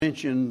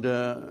Mentioned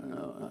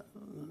a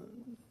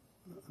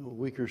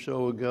week or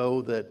so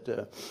ago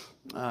that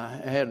I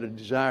had a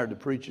desire to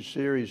preach a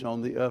series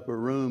on the upper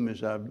room,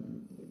 as I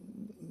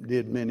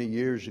did many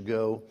years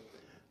ago.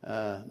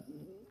 And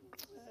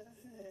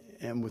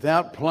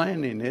without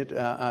planning it,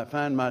 I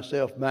find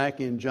myself back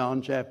in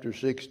John chapter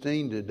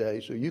 16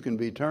 today. So you can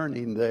be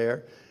turning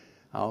there.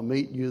 I'll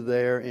meet you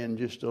there in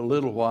just a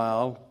little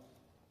while.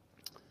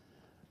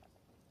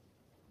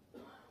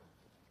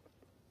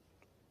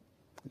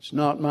 It's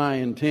not my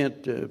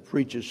intent to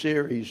preach a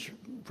series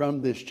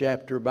from this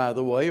chapter, by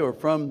the way, or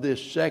from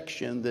this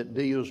section that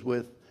deals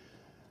with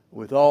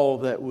all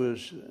that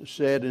was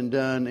said and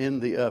done in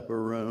the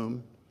upper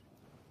room.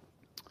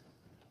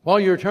 While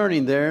you're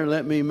turning there,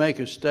 let me make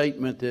a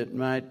statement that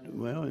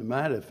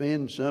might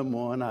offend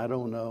someone, I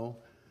don't know.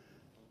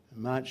 It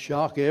might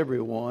shock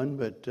everyone,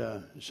 but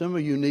some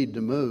of you need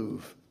to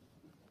move.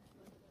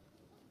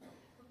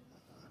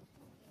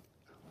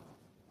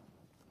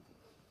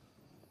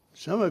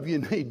 Some of you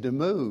need to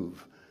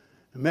move.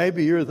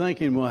 Maybe you're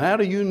thinking, well, how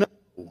do you know?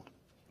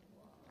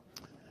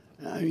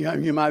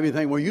 You might be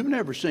thinking, well, you've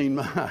never seen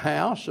my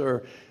house,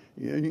 or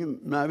you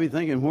might be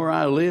thinking, where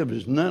I live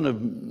is none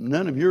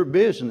of your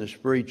business,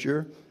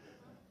 preacher.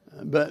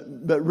 But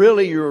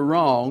really you're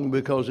wrong,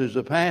 because as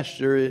a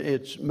pastor,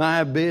 it's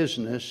my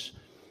business,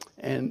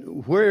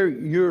 and where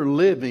you're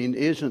living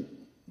isn't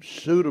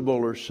suitable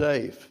or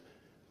safe.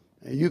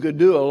 You could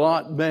do a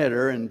lot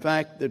better. In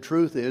fact, the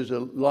truth is a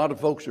lot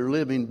of folks are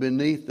living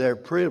beneath their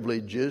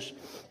privileges.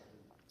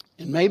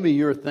 And maybe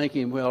you're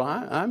thinking, well,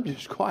 I'm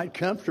just quite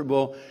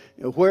comfortable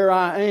where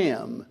I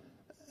am.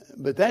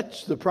 But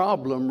that's the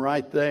problem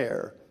right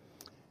there.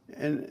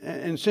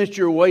 And since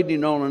you're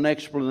waiting on an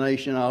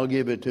explanation, I'll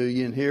give it to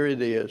you, and here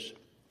it is.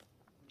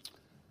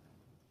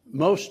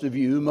 Most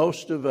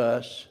of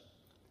us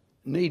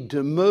need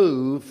to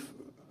move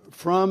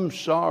from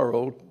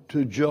sorrow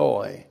to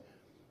joy.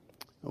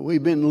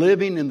 We've been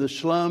living in the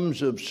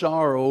slums of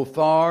sorrow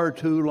far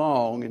too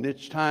long, and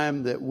it's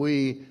time that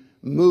we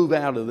move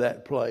out of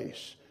that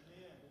place.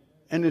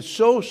 And it's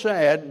so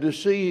sad to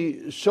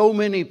see so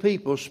many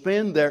people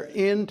spend their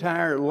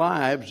entire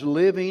lives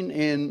living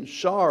in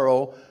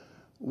sorrow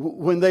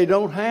when they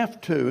don't have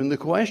to. And the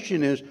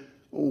question is,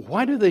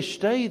 why do they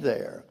stay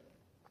there?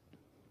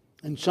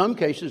 In some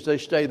cases, they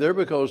stay there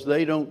because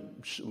they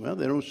don't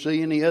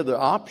see any other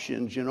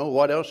options.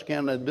 What else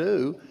can I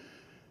do?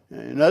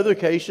 In other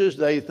cases,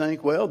 they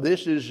think, well,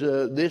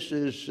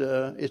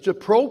 it's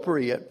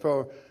appropriate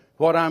for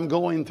what I'm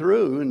going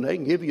through, and they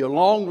can give you a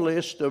long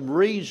list of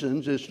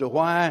reasons as to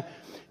why,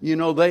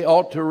 they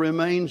ought to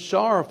remain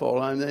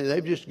sorrowful. And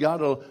they've just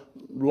got a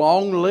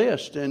long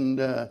list, and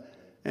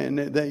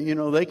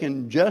they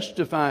can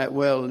justify it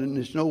well. And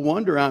it's no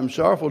wonder I'm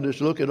sorrowful.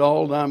 Just look at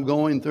all that I'm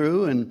going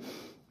through and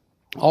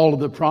all of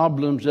the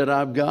problems that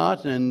I've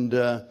got,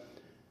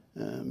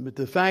 but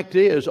the fact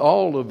is,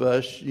 all of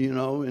us,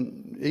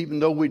 and even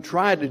though we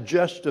try to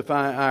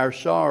justify our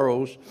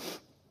sorrows,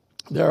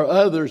 there are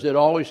others that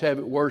always have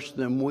it worse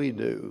than we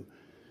do.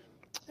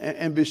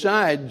 And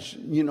besides,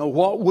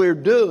 what we're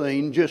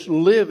doing, just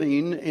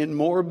living in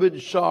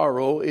morbid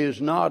sorrow,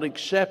 is not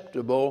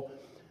acceptable,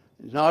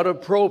 it's not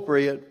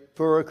appropriate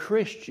for a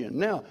Christian.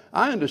 Now,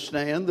 I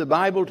understand the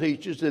Bible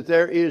teaches that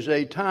there is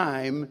a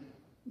time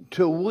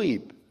to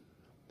weep.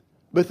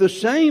 But the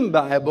same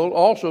Bible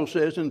also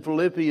says in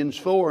Philippians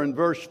 4 and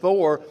verse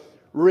 4,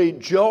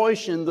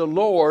 rejoice in the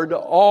Lord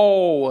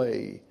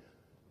always.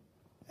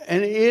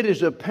 And it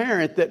is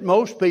apparent that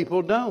most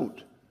people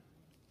don't.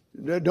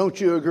 Don't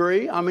you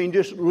agree? I mean,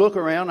 just look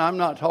around. I'm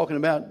not talking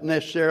about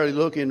necessarily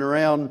looking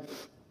around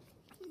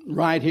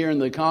right here in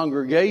the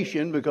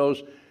congregation,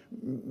 because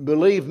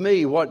believe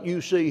me, what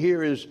you see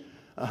here is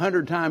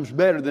 100 times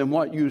better than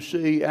what you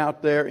see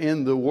out there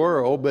in the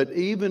world. But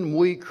even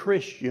we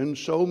Christians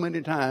so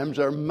many times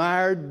are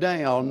mired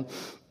down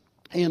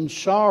in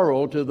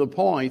sorrow to the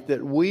point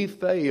that we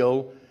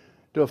fail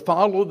to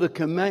follow the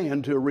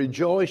command to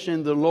rejoice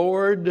in the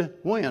Lord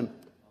when?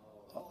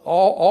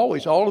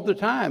 Always, all of the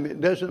time.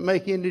 It doesn't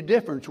make any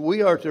difference.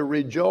 We are to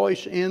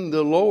rejoice in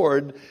the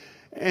Lord.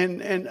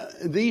 And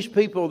these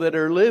people that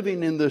are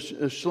living in the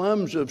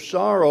slums of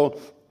sorrow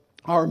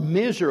are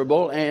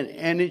miserable,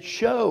 and it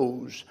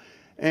shows.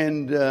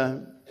 And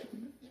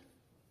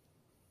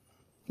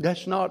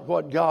that's not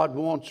what God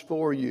wants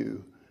for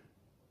you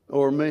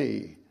or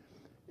me.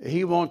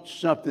 He wants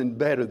something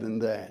better than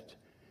that.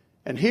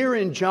 And here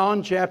in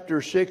John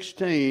chapter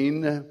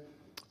 16,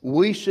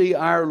 we see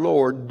our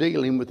Lord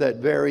dealing with that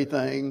very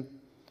thing.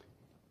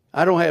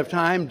 I don't have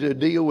time to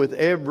deal with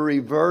every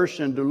verse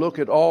and to look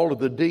at all of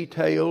the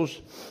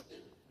details,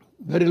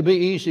 but it'll be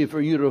easy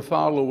for you to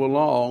follow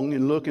along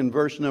and look in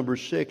verse number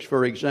 6,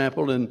 for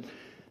example, and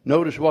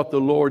notice what the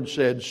Lord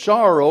said.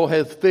 Sorrow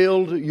hath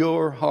filled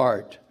your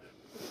heart.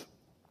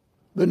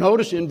 But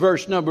notice in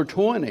verse number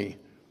 20,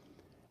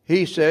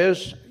 He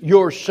says,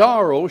 your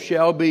sorrow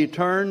shall be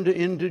turned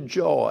into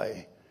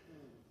joy.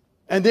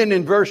 And then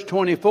in verse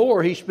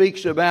 24, He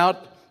speaks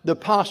about the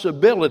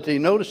possibility.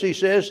 Notice he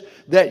says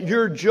that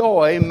your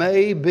joy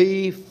may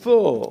be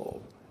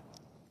full.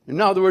 In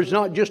other words,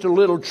 not just a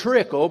little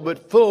trickle,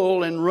 but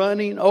full and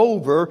running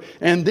over.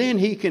 And then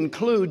he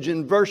concludes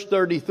in verse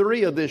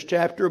 33 of this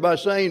chapter by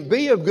saying,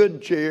 "Be of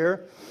good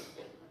cheer.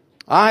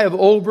 I have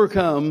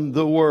overcome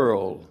the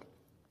world."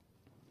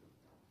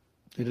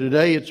 And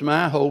today it's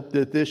my hope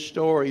that this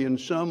story in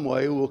some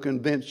way will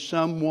convince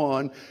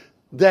someone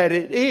that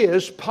it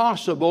is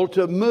possible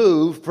to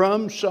move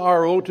from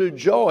sorrow to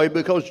joy,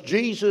 because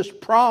Jesus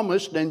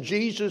promised and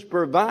Jesus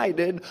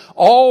provided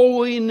all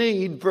we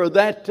need for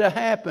that to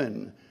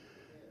happen.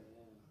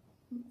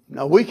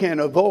 Now, we can't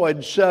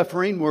avoid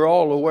suffering. We're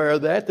all aware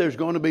of that. There's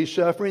going to be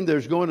suffering.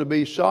 There's going to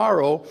be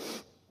sorrow.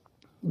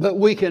 But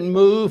we can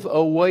move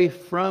away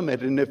from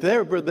it. And if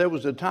ever there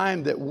was a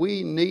time that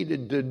we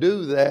needed to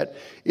do that,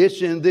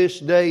 it's in this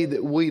day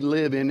that we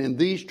live in. In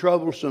these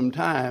troublesome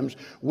times,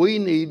 we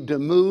need to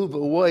move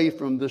away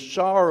from the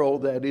sorrow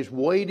that is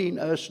weighting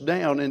us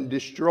down and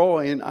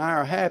destroying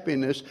our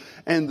happiness.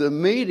 And the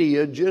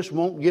media just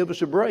won't give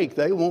us a break.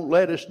 They won't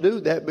let us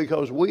do that,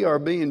 because we are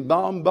being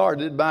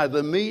bombarded by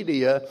the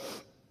media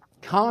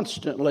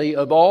constantly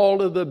of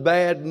all of the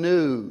bad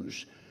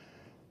news.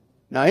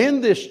 Now,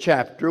 in this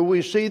chapter,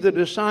 we see the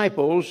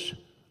disciples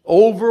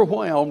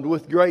overwhelmed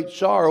with great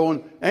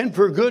sorrow, and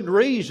for good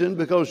reason,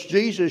 because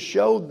Jesus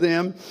showed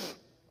them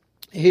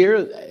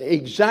here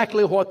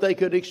exactly what they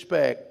could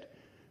expect.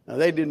 Now,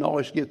 they didn't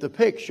always get the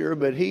picture,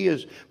 but he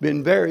has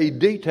been very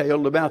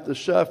detailed about the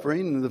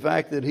suffering and the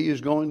fact that he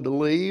is going to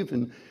leave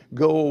and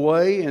go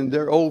away, and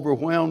they're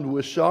overwhelmed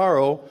with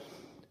sorrow.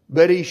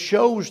 But he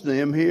shows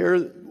them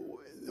here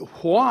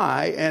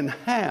why and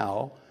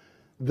how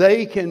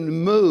they can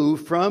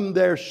move from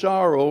their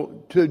sorrow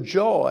to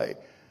joy.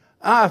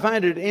 I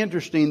find it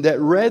interesting that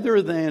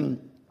rather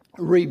than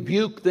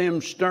rebuke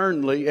them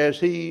sternly as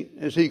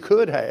he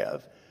could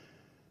have,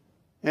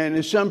 and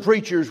as some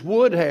preachers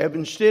would have,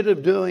 instead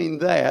of doing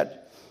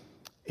that,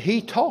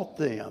 he taught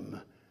them.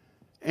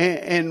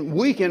 And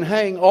we can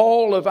hang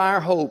all of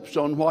our hopes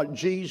on what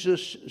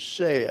Jesus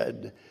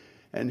said.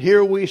 And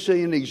here we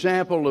see an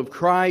example of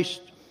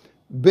Christ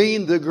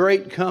being the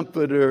great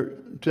comforter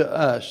to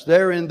us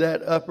there in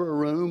that upper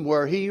room,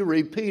 where he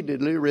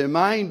repeatedly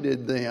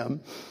reminded them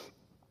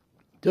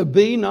to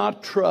be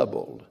not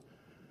troubled.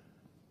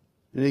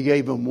 And he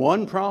gave them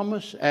one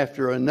promise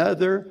after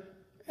another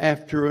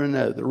after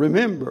another.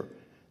 Remember,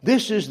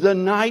 this is the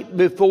night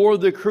before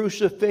the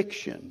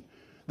crucifixion.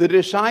 The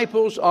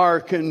disciples are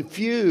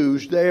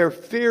confused, they are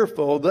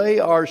fearful, they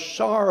are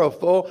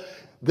sorrowful.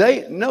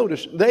 They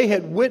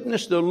had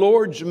witnessed the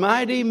Lord's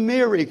mighty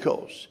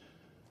miracles.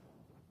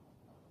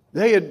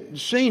 They had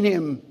seen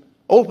him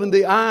open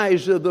the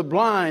eyes of the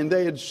blind.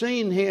 They had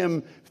seen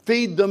him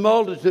feed the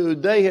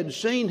multitude. They had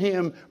seen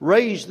him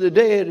raise the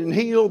dead and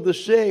heal the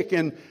sick.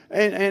 And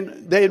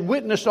they had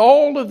witnessed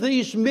all of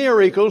these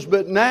miracles,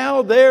 but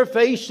now they're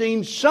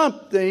facing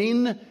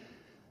something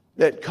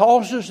that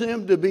causes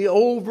them to be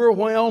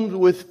overwhelmed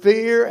with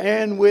fear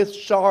and with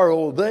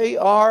sorrow. They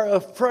are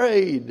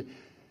afraid.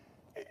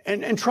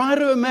 And try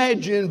to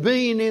imagine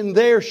being in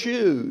their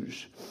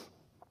shoes,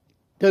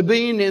 to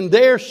being in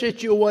their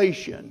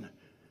situation.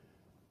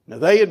 Now,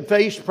 they had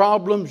faced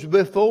problems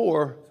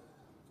before,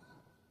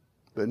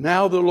 but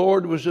now the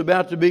Lord was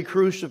about to be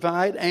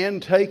crucified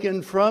and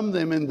taken from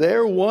them, and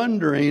they're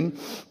wondering,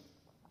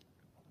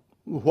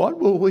 what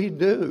will we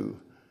do?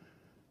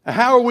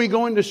 How are we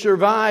going to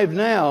survive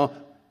now?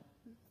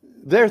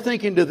 They're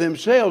thinking to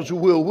themselves,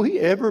 will we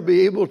ever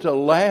be able to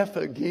laugh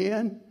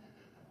again?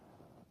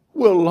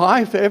 Will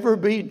life ever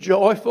be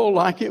joyful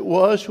like it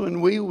was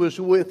when we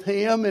was with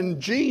him? And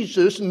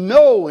Jesus,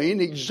 knowing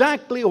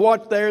exactly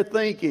what they're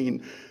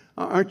thinking,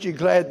 aren't you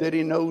glad that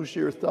he knows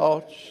your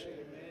thoughts?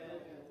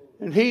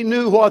 And he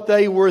knew what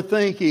they were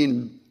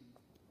thinking.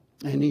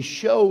 And he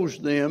shows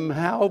them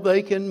how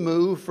they can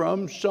move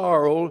from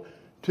sorrow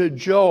to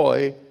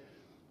joy.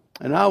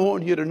 And I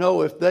want you to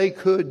know, if they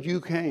could,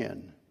 you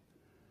can.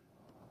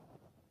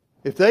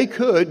 If they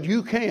could,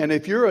 you can.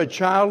 If you're a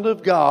child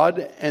of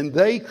God and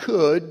they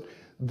could,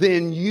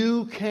 then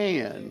you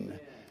can.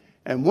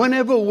 And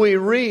whenever we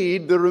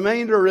read the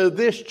remainder of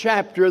this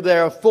chapter,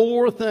 there are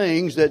 4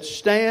 things that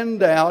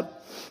stand out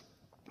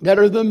that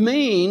are the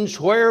means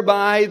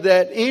whereby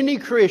that any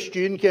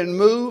Christian can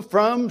move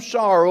from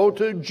sorrow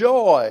to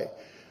joy.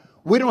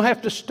 We don't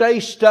have to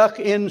stay stuck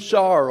in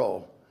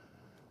sorrow.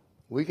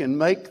 We can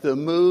make the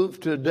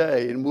move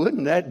today. And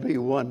wouldn't that be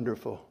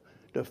wonderful?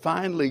 To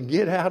finally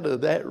get out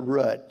of that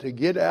rut, to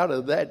get out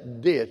of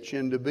that ditch,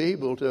 and to be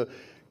able to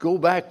go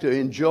back to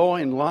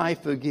enjoying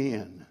life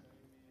again.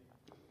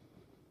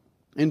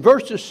 In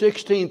verses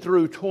 16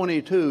 through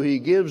 22, he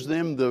gives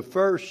them the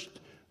first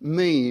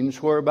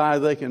means whereby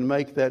they can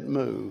make that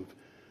move.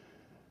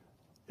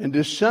 And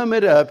to sum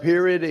it up,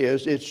 here it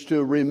is. It's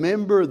to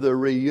remember the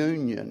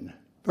reunion.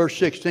 Verse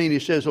 16, he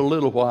says, "A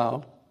little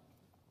while,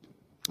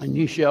 and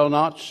ye shall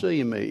not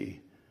see me."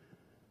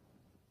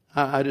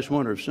 I just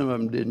wonder if some of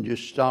them didn't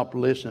just stop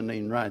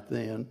listening right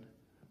then.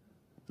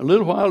 "A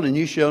little while, and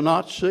ye shall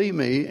not see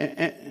me.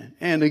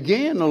 And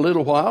again a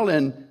little while,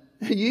 and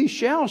ye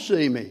shall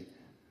see me."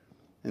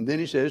 And then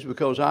he says,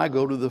 because I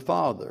go to the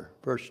Father.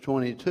 Verse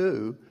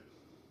 22.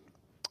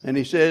 And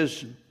he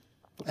says,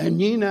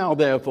 and ye now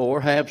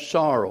therefore have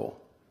sorrow,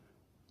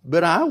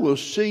 but I will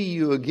see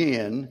you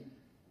again,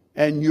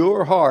 and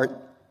your heart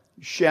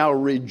shall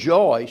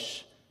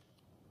rejoice.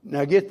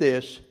 Now get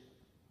this.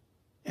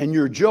 And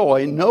your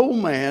joy no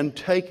man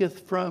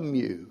taketh from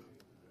you.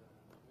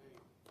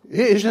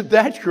 Isn't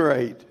that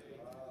great?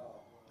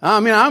 I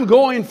mean, I'm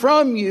going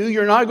from you.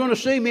 You're not going to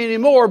see me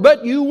anymore,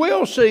 but you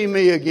will see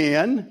me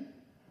again.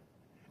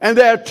 And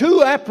there are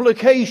two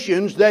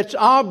applications that's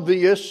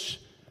obvious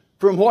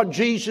from what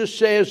Jesus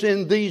says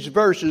in these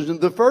verses. And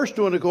the first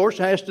one, of course,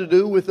 has to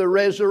do with the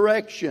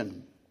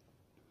resurrection.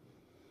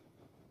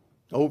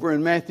 Over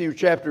in Matthew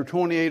chapter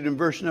 28 and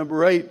verse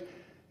number 8,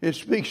 it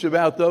speaks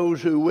about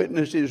those who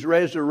witnessed His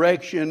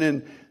resurrection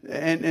and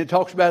it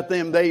talks about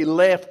them. They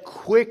left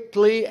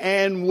quickly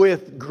and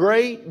with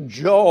great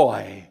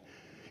joy.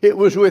 It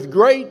was with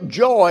great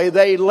joy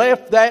they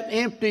left that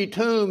empty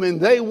tomb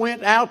and they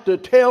went out to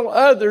tell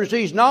others,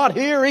 He's not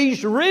here,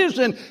 He's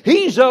risen,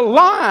 He's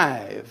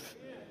alive.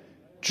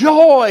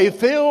 Joy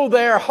filled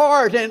their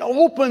heart and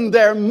opened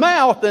their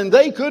mouth, and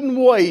they couldn't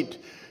wait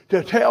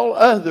to tell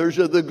others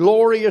of the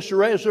glorious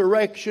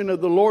resurrection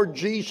of the Lord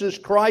Jesus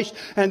Christ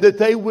and that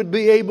they would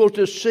be able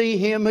to see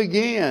Him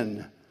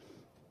again.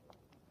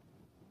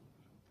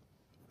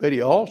 But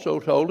He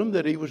also told them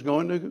that He was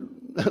going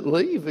to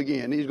leave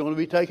again. He's going to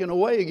be taken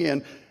away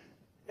again.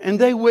 And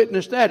they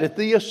witnessed that at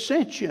the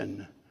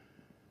ascension,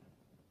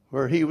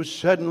 where He was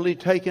suddenly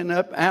taken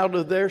up out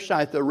of their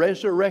sight. The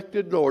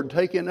resurrected Lord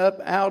taken up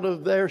out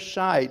of their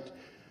sight,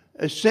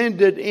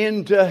 ascended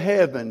into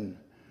heaven.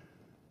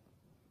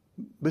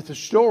 But the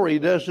story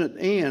doesn't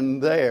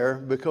end there,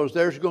 because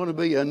there's going to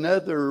be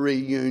another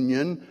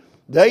reunion.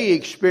 They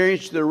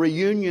experienced the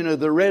reunion of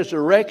the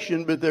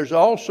resurrection, but there's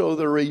also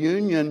the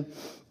reunion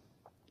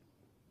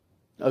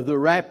of the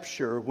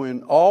rapture,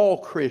 when all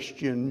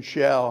Christians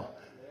shall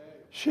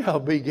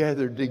be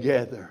gathered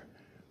together.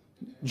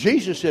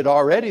 Jesus had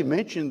already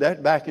mentioned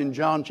that back in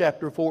John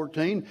chapter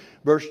 14,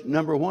 verse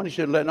number 1. He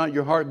said, let not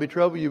your heart be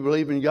troubled. You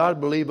believe in God,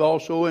 believe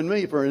also in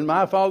me. For in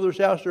my Father's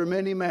house are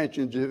many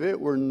mansions. If it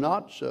were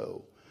not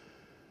so,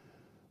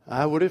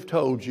 I would have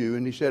told you.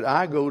 And He said,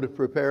 I go to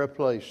prepare a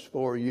place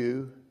for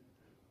you.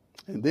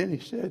 And then He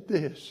said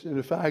this, and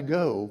if I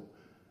go,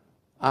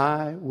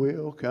 I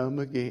will come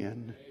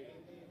again,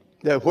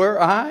 that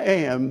where I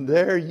am,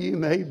 there ye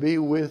may be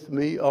with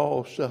me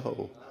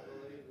also.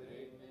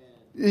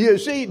 You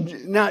see,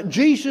 now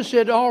Jesus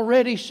had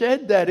already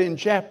said that in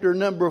chapter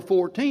number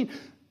 14.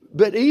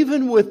 But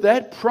even with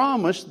that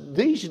promise,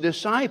 these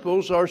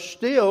disciples are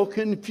still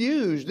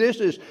confused. This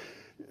is,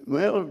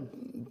 well,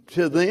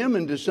 to them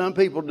and to some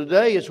people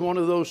today, it's one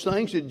of those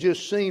things that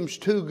just seems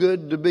too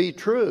good to be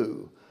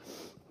true.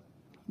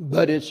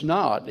 But it's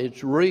not.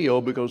 It's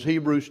real, because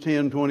Hebrews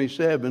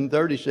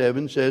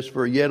 10:37 says,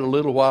 for yet a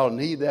little while,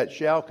 and He that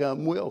shall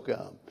come will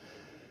come,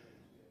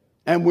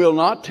 and will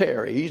not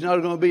tarry. He's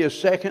not going to be a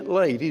second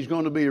late. He's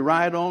going to be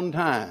right on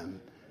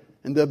time.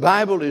 And the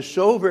Bible is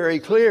so very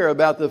clear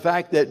about the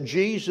fact that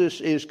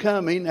Jesus is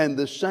coming and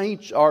the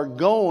saints are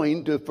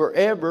going to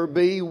forever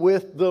be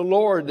with the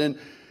Lord.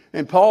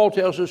 And Paul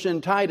tells us in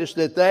Titus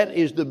that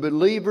is the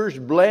believer's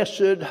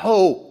blessed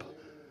hope.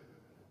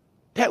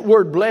 That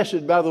word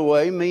blessed, by the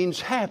way,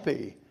 means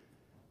happy.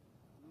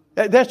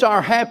 That's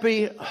our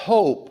happy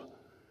hope.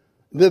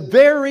 The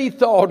very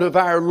thought of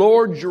our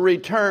Lord's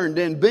return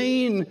and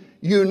being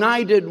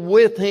united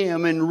with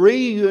Him and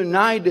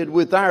reunited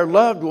with our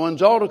loved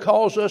ones ought to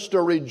cause us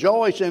to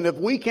rejoice. And if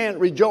we can't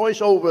rejoice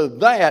over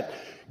that,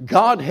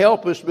 God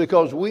help us,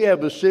 because we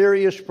have a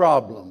serious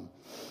problem.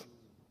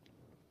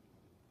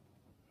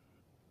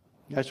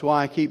 That's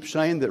why I keep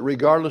saying that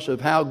regardless of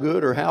how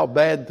good or how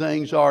bad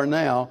things are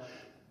now,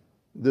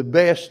 the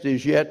best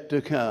is yet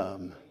to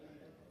come.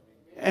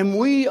 And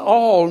we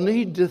all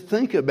need to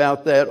think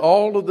about that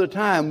all of the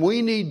time.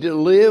 We need to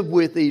live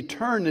with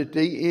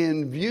eternity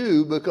in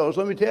view, because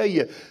let me tell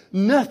you,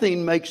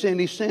 nothing makes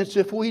any sense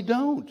if we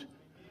don't.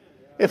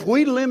 If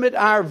we limit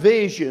our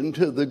vision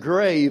to the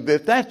grave,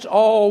 if that's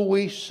all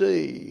we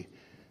see,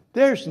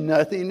 there's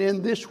nothing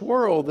in this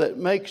world that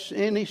makes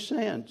any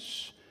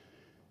sense.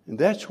 And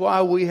that's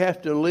why we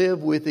have to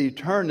live with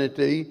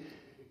eternity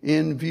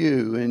in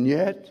view. And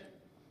yet,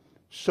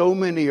 so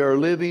many are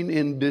living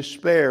in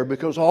despair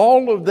because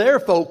all of their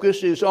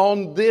focus is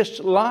on this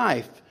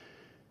life.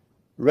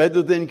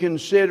 Rather than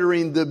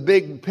considering the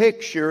big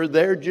picture,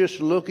 they're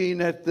just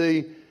looking at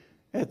the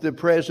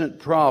present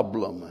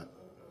problem.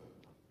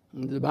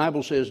 And the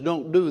Bible says,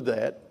 don't do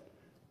that.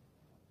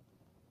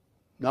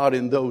 Not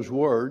in those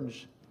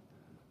words.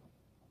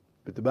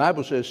 But the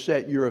Bible says,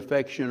 set your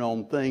affection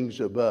on things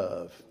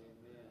above.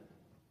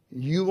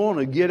 You want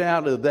to get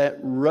out of that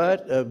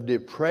rut of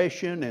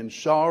depression and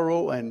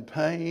sorrow and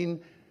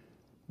pain,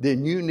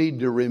 then you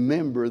need to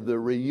remember the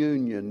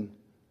reunion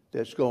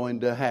that's going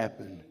to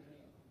happen.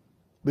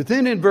 But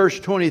then in verse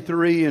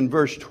 23 and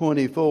verse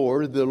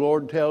 24, the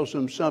Lord tells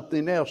them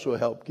something else will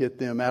help get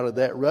them out of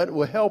that rut. It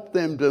will help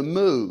them to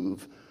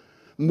move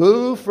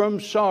Move from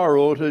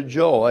sorrow to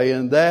joy,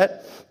 and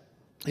that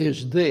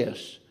is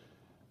this: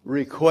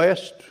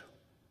 request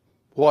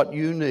what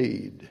you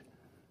need.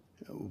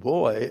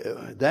 Boy,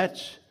 that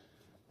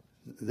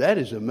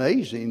is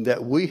amazing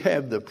that we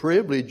have the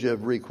privilege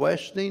of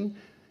requesting.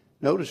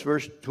 Notice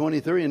verse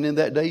 23, and in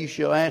that day you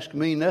shall ask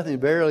me nothing.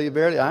 Verily,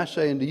 verily, I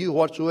say unto you,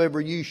 whatsoever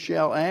you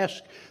shall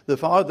ask the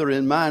Father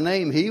in my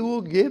name, he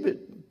will give it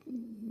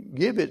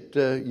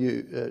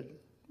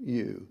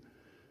you.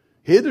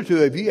 Hitherto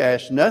have you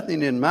asked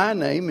nothing in my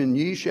name, and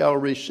ye shall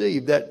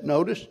receive. That,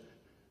 notice,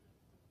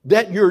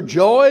 that your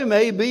joy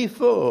may be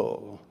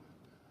full.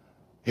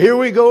 Here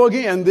we go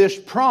again, this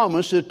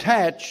promise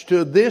attached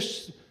to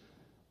this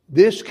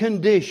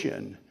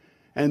condition.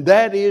 And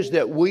that is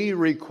that we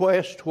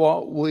request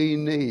what we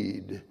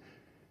need.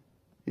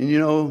 And you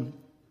know,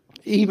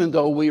 even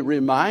though we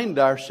remind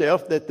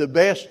ourselves that the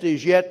best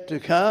is yet to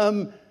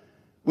come,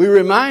 we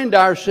remind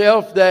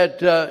ourselves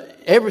that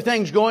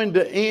everything's going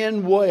to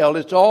end well,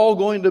 it's all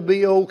going to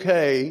be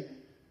okay,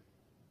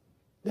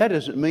 that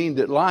doesn't mean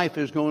that life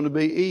is going to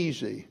be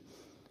easy.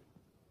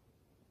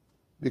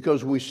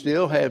 Because we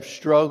still have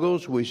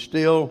struggles, we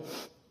still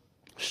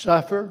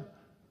suffer,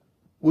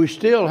 we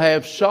still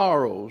have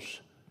sorrows.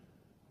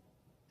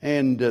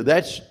 And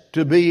that's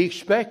to be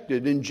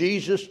expected. And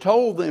Jesus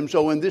told them,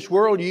 so in this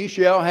world ye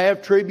shall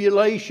have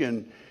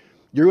tribulation.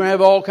 You're going to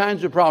have all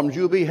kinds of problems.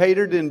 You'll be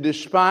hated and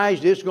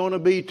despised. It's going to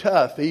be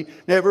tough. He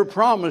never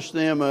promised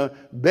them a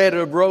bed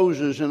of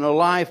roses and a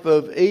life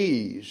of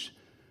ease.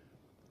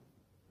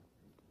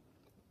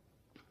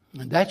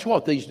 And that's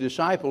what these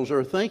disciples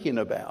are thinking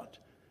about.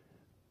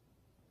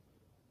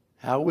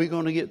 How are we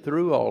going to get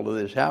through all of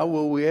this? How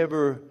will we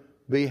ever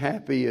be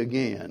happy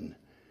again?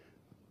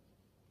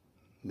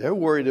 They're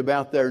worried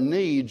about their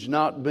needs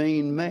not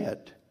being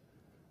met.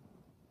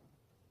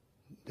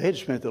 They'd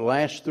spent the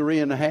last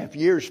 3.5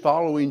 years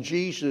following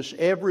Jesus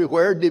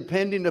everywhere,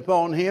 depending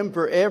upon Him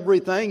for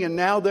everything, and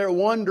now they're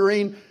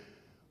wondering,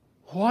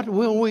 what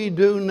will we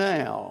do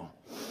now?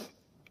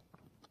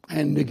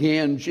 And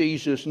again,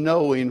 Jesus,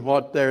 knowing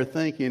what they're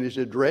thinking, is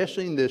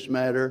addressing this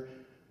matter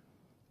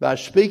by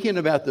speaking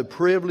about the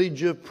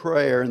privilege of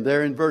prayer. And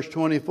there in verse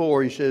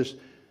 24, He says,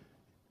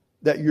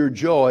 that your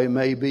joy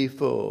may be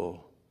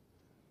full.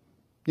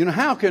 You know,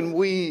 how can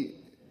we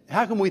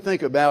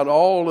think about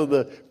all of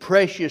the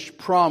precious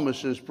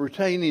promises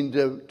pertaining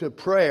to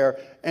prayer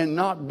and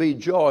not be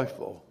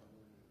joyful?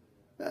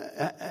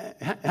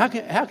 How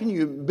can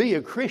you be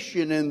a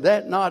Christian and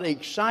that not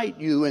excite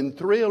you and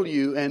thrill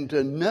you, and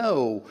to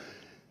know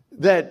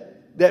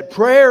that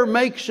prayer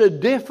makes a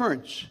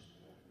difference?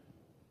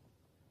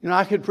 You know,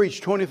 I could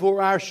preach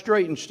 24 hours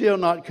straight and still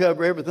not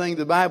cover everything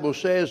the Bible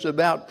says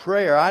about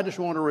prayer. I just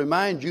want to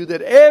remind you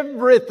that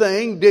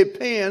everything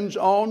depends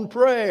on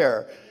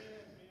prayer.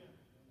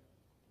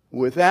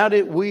 Without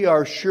it, we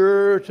are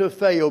sure to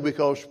fail,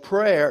 because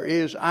prayer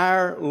is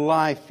our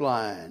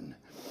lifeline.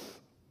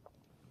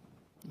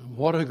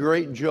 What a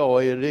great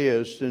joy it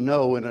is to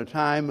know in a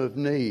time of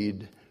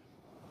need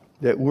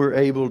that we're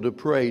able to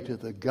pray to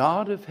the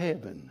God of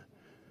heaven,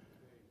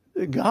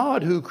 the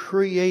God who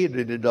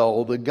created it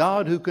all, the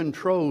God who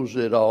controls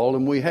it all.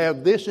 And we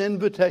have this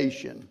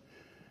invitation: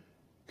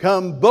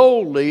 come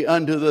boldly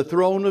unto the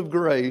throne of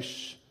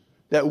grace,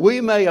 that we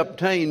may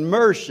obtain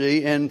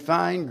mercy and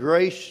find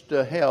grace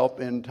to help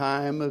in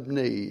time of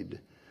need.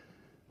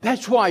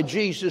 That's why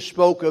Jesus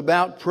spoke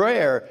about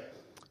prayer.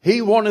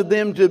 He wanted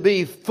them to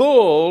be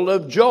full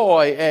of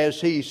joy, as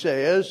He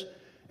says,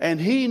 and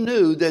He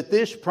knew that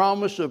this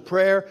promise of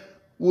prayer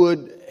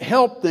would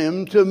help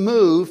them to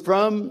move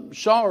from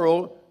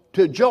sorrow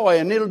to joy.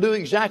 And it'll do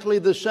exactly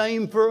the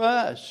same for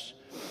us.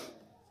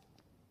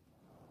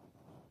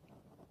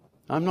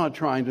 I'm not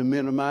trying to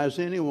minimize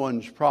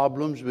anyone's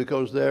problems,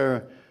 because there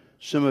are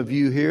some of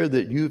you here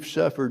that you've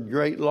suffered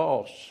great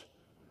loss.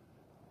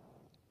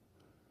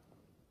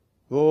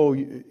 Oh,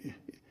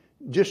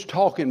 just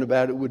talking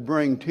about it would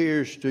bring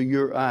tears to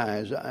your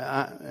eyes.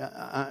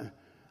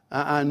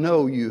 I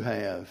know you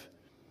have.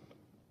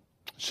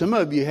 Some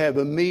of you have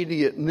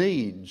immediate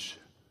needs.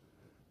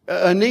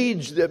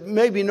 Needs that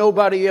maybe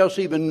nobody else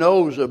even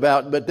knows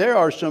about, but there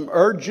are some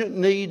urgent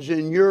needs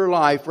in your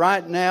life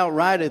right now,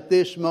 right at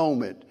this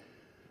moment.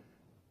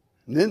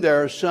 And then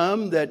there are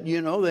some that,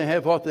 you know, they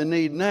have what they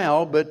need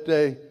now, but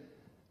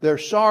they're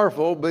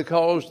sorrowful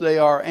because they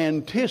are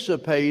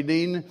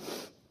anticipating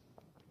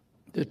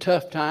the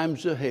tough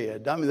times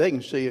ahead. I mean, they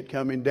can see it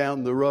coming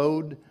down the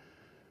road.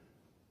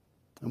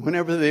 And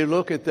whenever they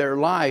look at their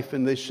life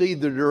and they see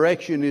the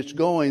direction it's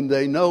going,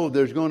 they know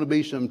there's going to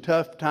be some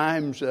tough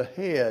times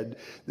ahead.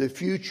 The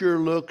future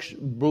looks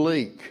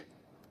bleak.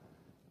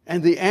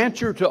 And the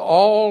answer to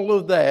all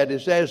of that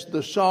is, as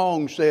the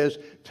song says,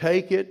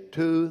 take it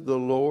to the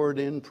Lord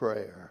in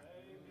prayer.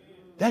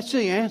 That's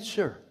the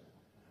answer.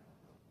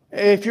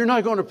 If you're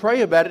not going to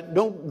pray about it,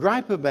 don't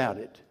gripe about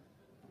it.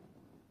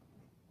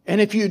 And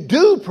if you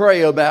do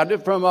pray about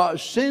it from a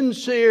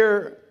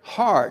sincere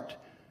heart,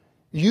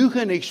 you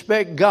can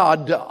expect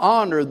God to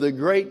honor the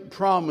great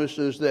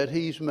promises that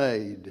He's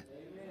made.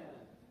 Amen.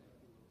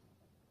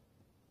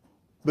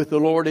 But the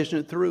Lord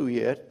isn't through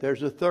yet.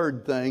 There's a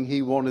third thing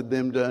He wanted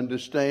them to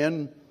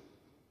understand.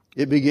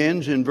 It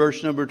begins in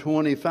verse number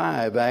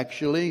 25,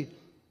 actually.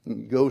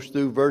 It goes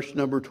through verse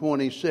number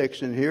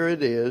 26, and here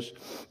it is.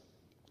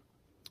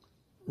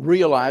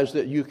 Realize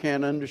that you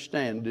can't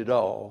understand it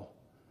all.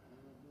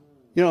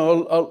 You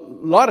know, a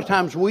lot of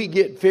times we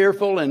get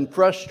fearful and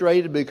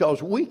frustrated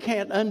because we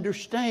can't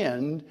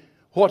understand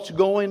what's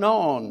going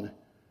on.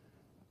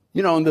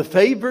 You know, and the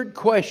favorite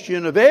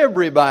question of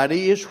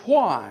everybody is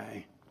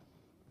why?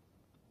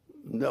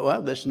 No,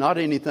 well, that's not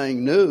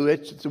anything new.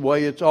 It's the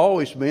way it's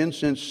always been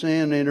since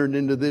sin entered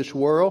into this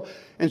world.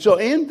 And so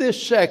in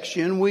this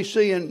section, we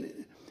see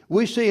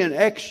an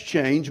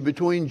exchange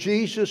between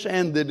Jesus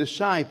and the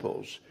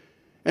disciples.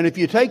 And if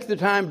you take the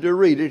time to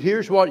read it,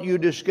 here's what you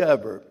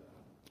discover.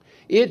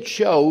 It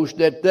shows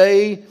that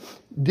they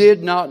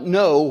did not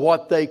know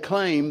what they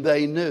claimed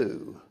they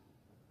knew.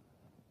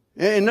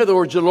 In other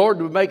words, the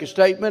Lord would make a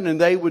statement and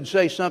they would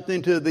say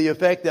something to the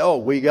effect that, oh,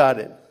 we got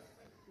it.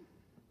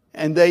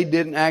 And they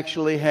didn't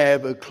actually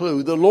have a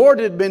clue. The Lord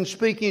had been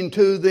speaking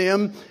to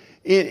them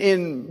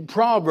in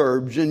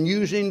Proverbs and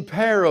using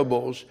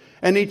parables.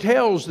 And He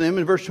tells them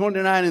in verse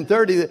 29 and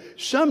 30 that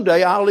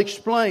someday I'll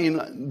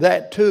explain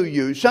that to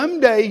you.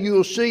 Someday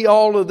you'll see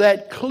all of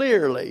that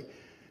clearly.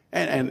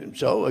 And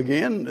so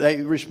again,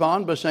 they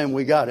respond by saying,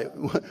 we got it.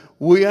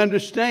 We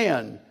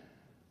understand.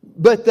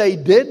 But they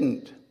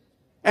didn't.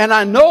 And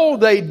I know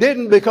they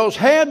didn't because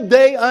had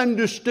they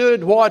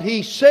understood what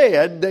He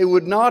said, they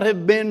would not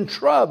have been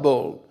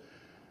troubled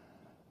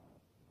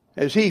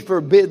as He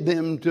forbid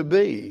them to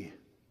be.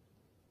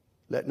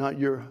 Let not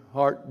your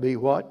heart be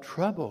what?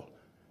 Troubled.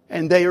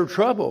 And they are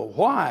troubled.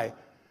 Why?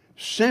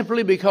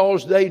 Simply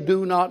because they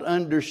do not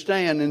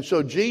understand. And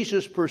so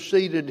Jesus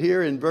proceeded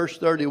here in verse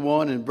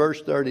 31 and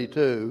verse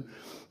 32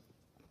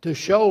 to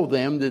show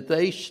them that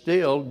they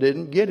still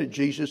didn't get it.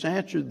 Jesus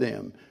answered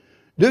them.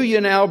 Do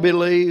you now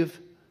believe?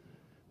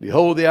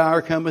 Behold, the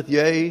hour cometh,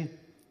 yea,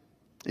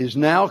 is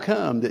now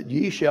come, that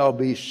ye shall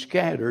be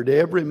scattered,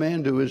 every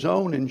man to his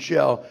own, and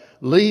shall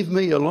leave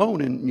me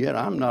alone. And yet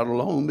I'm not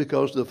alone,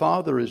 because the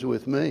Father is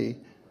with me.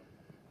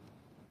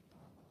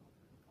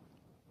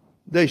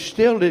 They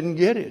still didn't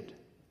get it.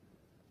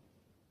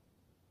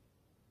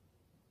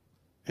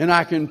 And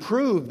I can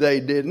prove they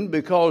didn't,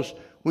 because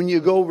when you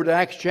go over to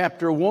Acts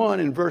chapter 1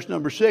 and verse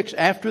number 6,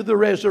 after the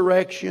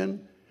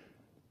resurrection,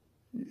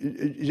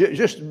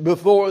 just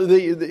before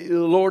the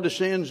Lord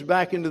ascends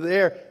back into the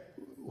air,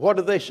 what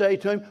do they say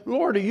to Him?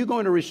 Lord, are you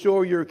going to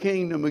restore your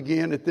kingdom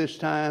again at this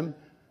time?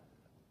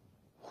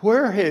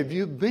 Where have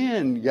you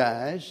been,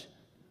 guys?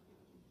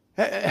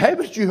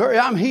 Haven't you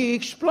heard? He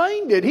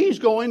explained it. He's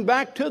going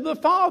back to the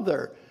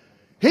Father.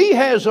 He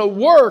has a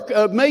work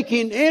of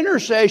making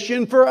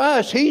intercession for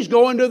us. He's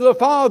going to the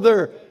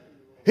Father.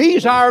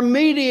 He's our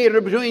mediator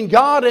between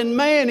God and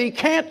man. He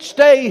can't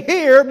stay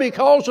here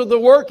because of the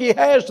work He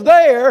has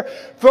there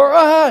for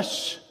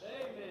us.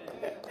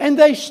 Amen. And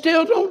they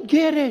still don't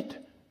get it.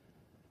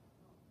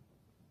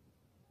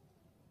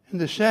 And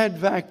the sad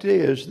fact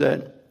is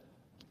that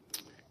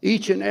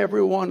each and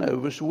every one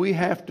of us, we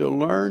have to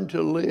learn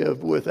to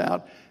live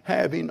without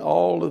having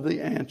all of the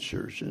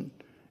answers.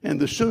 And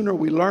the sooner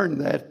we learn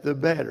that, the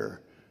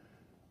better.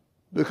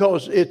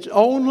 Because it's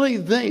only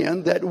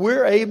then that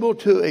we're able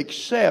to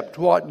accept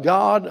what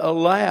God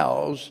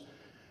allows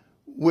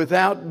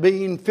without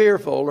being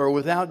fearful or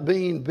without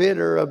being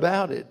bitter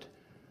about it.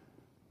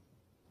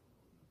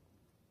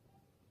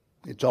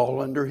 It's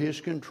all under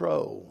His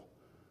control.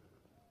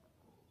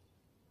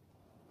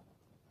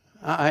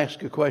 I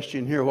asked a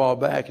question here a while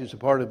back as a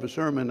part of a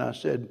sermon. I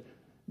said,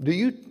 do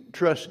you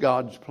trust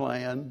God's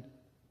plan?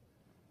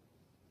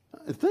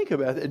 Think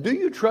about it. Do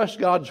you trust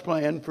God's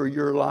plan for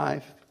your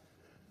life?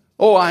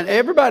 Oh, and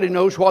everybody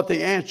knows what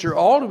the answer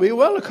ought to be.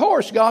 Well, of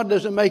course, God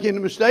doesn't make any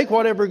mistake.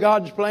 Whatever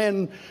God's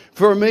plan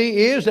for me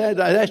is,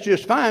 that's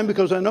just fine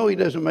because I know He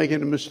doesn't make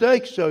any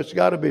mistakes, so it's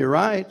got to be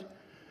right.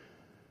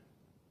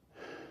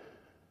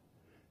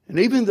 And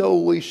even though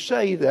we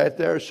say that,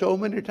 there are so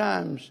many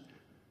times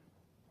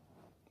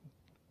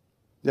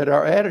that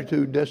our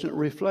attitude doesn't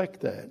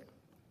reflect that.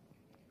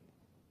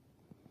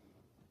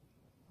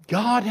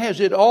 God has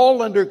it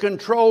all under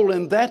control,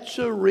 and that's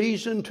a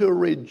reason to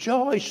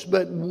rejoice.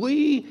 But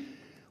we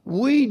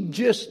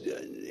just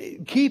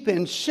keep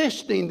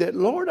insisting that,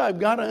 Lord, I've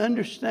got to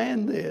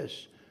understand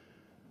this.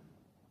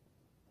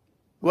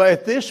 Well,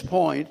 at this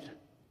point,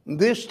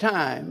 this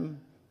time,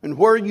 and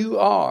where you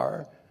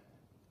are,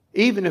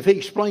 even if He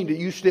explained it,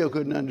 you still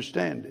couldn't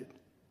understand it.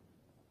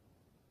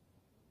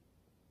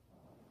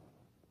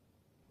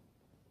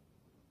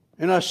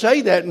 And I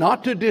say that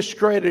not to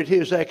discredit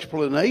His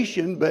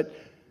explanation, but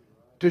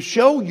to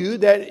show you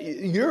that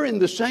you're in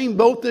the same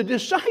boat the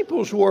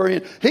disciples were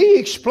in. He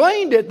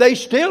explained it. They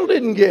still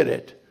didn't get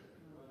it.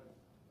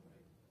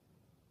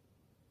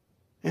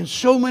 And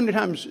so many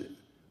times,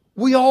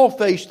 we all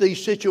face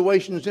these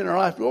situations in our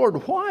life.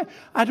 Lord, why?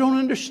 I don't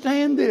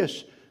understand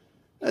this.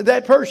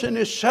 That person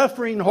is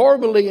suffering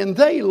horribly and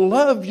they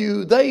love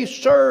you. They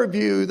serve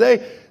you.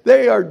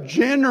 they are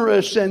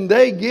generous and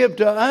they give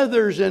to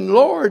others. And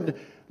Lord,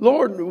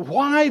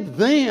 why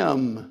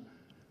them?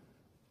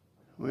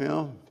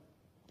 Well,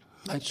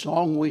 that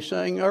song we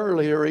sang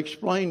earlier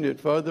explained it.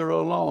 Further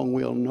along,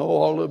 we'll know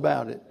all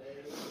about it.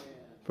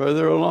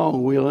 Further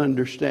along, we'll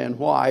understand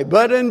why.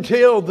 But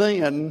until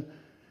then,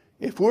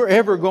 if we're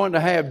ever going to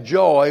have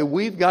joy,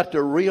 we've got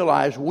to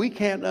realize we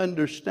can't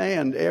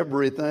understand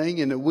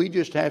everything and that we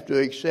just have to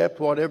accept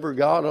whatever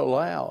God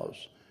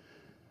allows.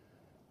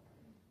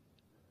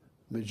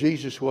 But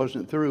Jesus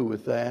wasn't through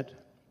with that.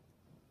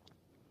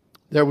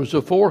 There was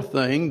a fourth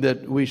thing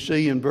that we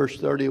see in verse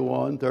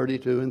 31,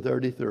 32, and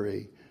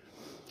 33.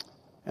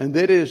 And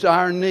that is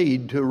our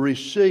need to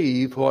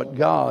receive what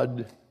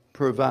God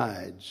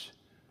provides.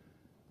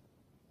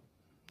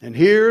 And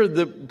here,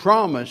 the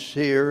promise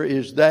here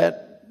is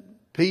that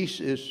peace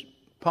is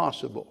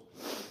possible.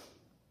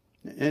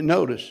 And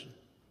notice,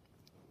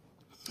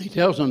 he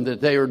tells them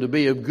that they are to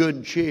be of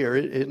good cheer.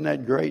 Isn't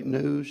that great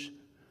news?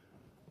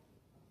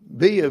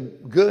 Be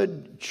of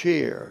good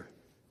cheer.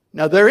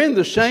 Now, they're in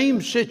the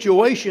same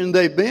situation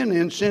they've been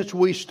in since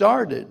we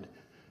started.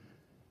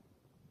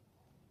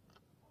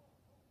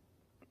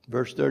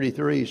 Verse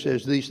 33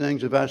 says, "These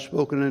things have I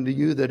spoken unto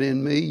you, that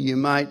in me you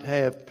might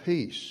have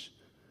peace."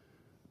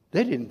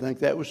 They didn't think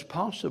that was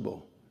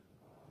possible.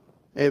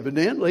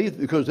 Evidently,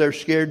 because they're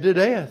scared to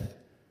death.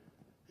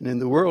 And in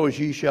the world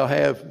ye shall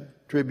have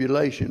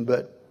tribulation,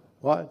 but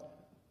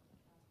what?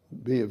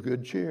 Be of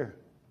good cheer.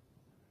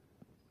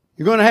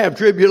 You're going to have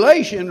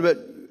tribulation,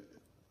 but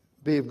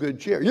be of good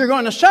cheer. You're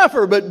going to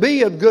suffer, but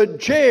be of good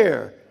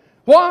cheer.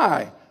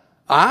 Why?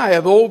 I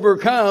have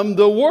overcome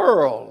the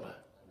world.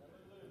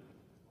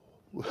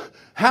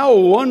 How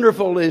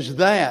wonderful is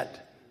that?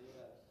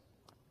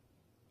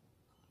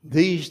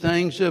 These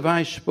things have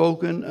I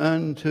spoken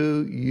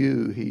unto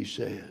you, he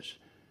says.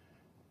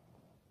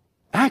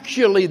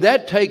 Actually,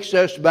 that takes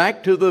us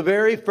back to the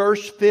very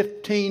first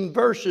 15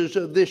 verses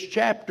of this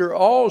chapter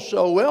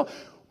also. Well,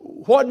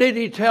 what did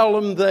he tell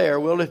them there?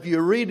 Well, if you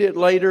read it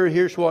later,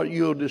 here's what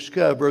you'll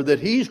discover. That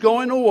he's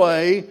going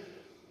away.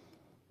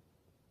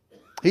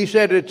 He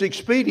said, it's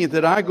expedient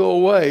that I go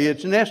away.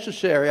 It's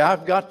necessary.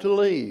 I've got to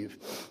leave.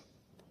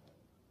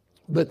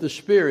 But the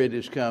Spirit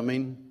is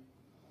coming.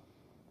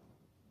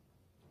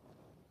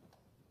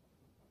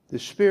 The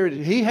Spirit,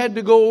 he had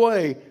to go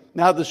away.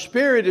 Now the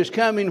Spirit is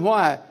coming.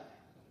 Why?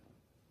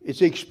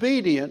 It's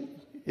expedient.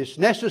 It's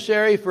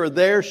necessary for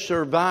their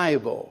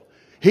survival.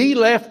 He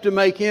left to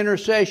make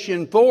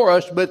intercession for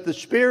us, but the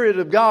Spirit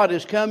of God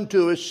has come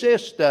to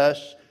assist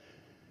us.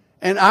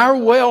 And our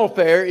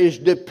welfare is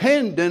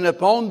dependent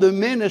upon the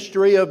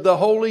ministry of the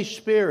Holy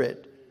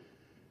Spirit.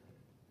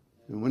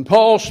 And when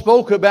Paul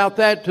spoke about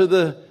that to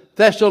the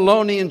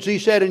Thessalonians, he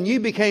said, "And ye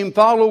became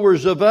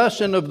followers of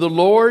us and of the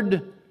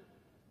Lord,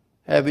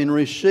 having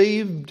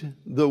received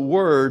the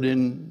word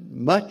in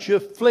much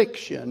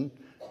affliction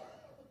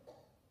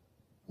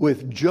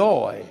with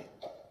joy."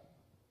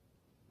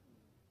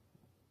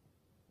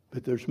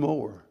 But there's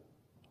more.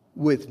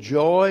 With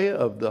joy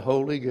of the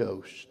Holy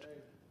Ghost.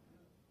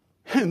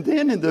 And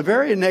then in the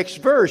very next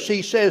verse,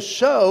 he says,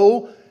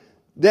 "So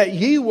that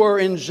ye were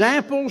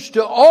examples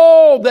to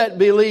all that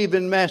believe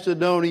in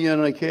Macedonia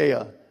and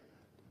Achaia."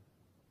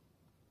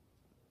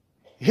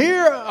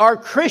 Here are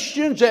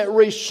Christians that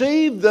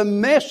receive the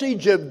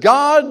message of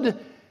God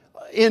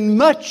in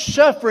much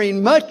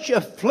suffering, much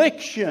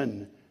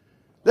affliction.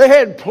 They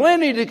had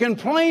plenty to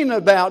complain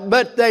about,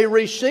 but they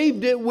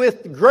received it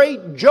with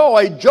great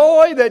joy.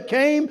 Joy that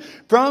came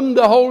from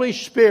the Holy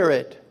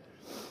Spirit.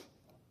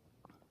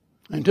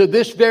 And to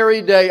this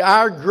very day,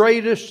 our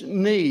greatest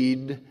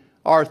need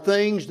are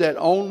things that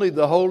only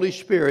the Holy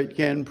Spirit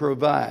can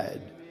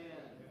provide.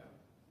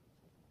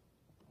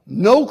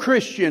 No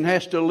Christian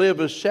has to live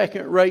a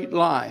second-rate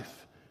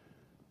life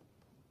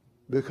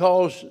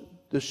because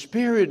the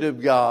Spirit of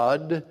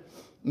God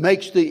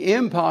makes the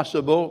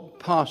impossible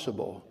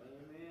possible.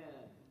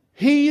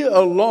 He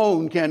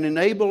alone can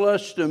enable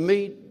us to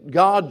meet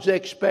God's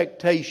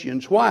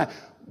expectations. Why?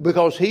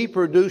 Because He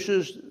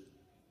produces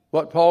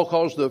what Paul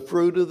calls the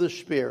fruit of the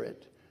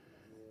Spirit.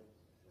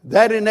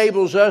 That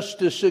enables us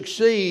to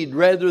succeed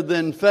rather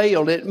than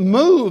fail. It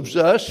moves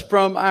us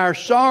from our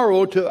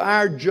sorrow to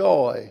our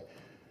joy.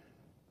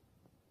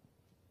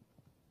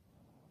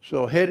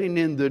 So heading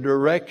in the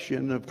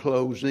direction of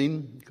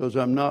closing, because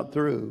I'm not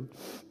through,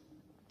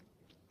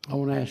 I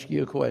want to ask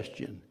you a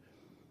question.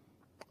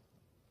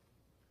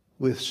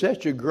 With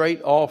such a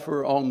great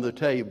offer on the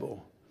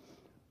table,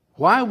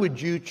 why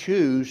would you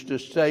choose to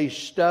stay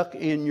stuck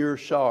in your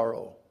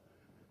sorrow?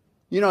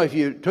 You know, if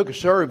you took a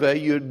survey,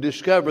 you'd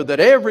discover that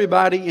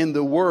everybody in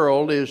the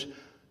world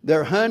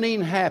they're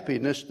hunting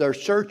happiness, they're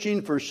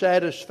searching for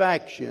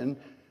satisfaction,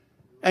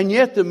 and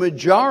yet the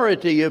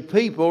majority of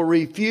people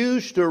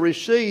refuse to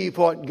receive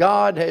what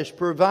God has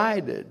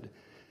provided.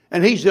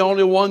 And He's the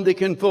only one that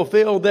can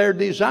fulfill their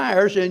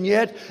desires, and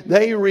yet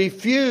they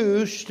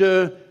refuse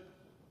to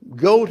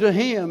go to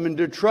Him and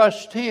to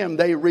trust Him.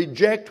 They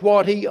reject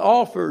what He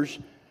offers.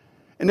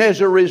 And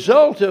as a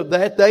result of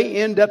that, they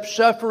end up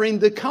suffering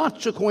the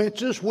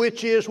consequences,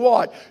 which is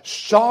what?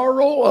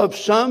 Sorrow of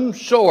some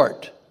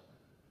sort.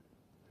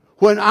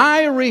 When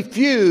I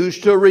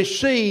refuse to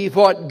receive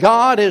what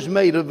God has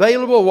made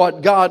available,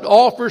 what God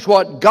offers,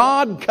 what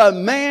God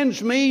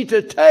commands me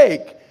to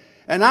take,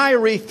 and I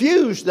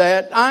refuse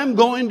that, I'm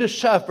going to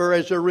suffer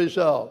as a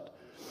result.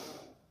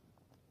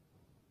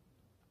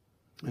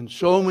 And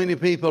so many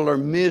people are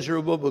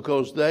miserable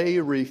because they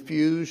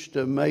refuse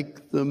to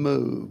make the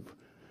move.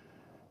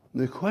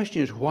 And the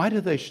question is, why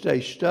do they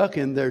stay stuck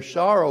in their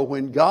sorrow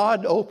when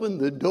God opened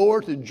the door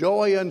to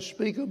joy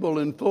unspeakable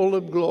and full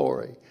of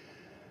glory?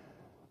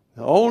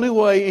 The only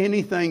way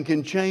anything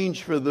can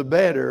change for the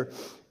better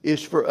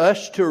is for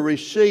us to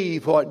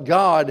receive what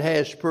God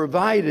has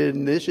provided.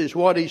 And this is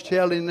what He's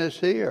telling us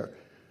here.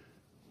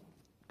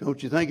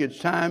 Don't you think it's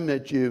time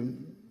that you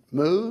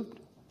moved?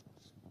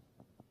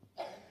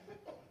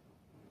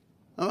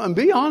 And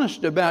be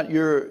honest about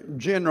your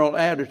general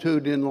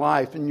attitude in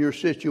life and your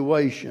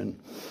situation.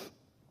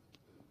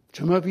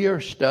 Some of you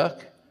are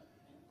stuck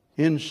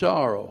in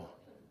sorrow.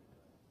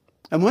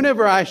 And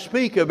whenever I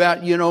speak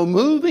about,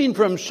 moving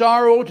from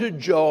sorrow to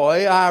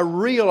joy, I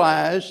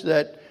realize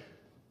that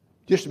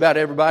just about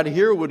everybody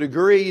here would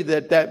agree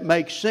that that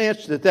makes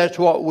sense, that that's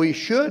what we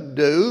should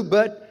do,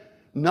 but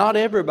not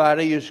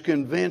everybody is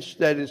convinced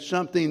that it's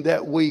something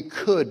that we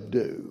could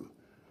do.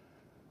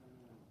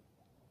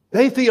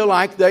 They feel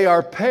like they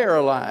are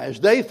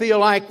paralyzed. They feel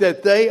like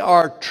that they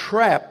are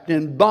trapped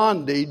in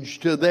bondage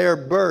to their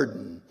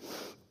burden.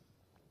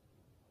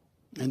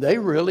 And they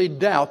really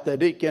doubt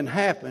that it can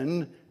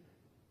happen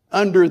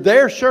under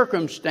their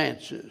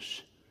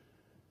circumstances.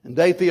 And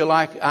they feel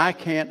like I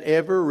can't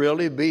ever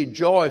really be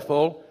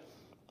joyful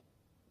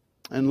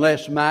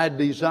unless my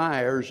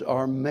desires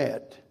are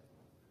met.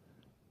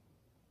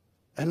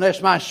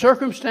 Unless my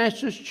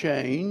circumstances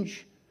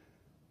change,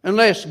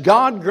 unless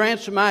God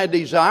grants my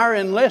desire,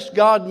 unless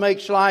God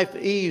makes life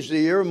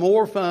easier,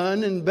 more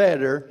fun and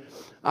better,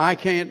 I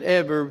can't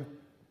ever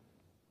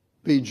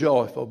be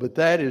joyful. But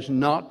that is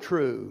not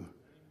true.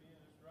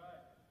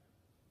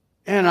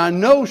 And I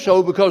know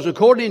so because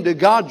according to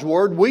God's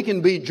Word, we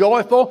can be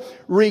joyful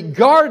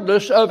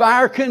regardless of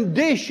our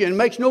condition. It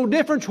makes no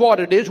difference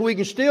what it is. We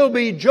can still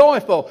be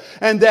joyful.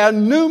 And there are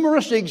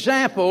numerous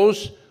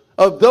examples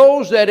of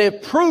those that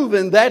have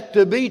proven that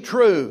to be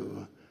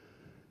true.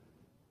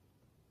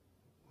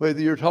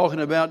 Whether you're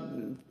talking about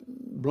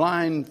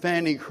blind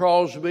Fanny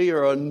Crosby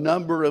or a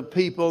number of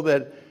people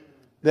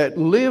that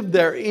lived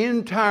their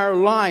entire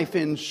life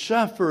in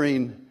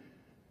suffering.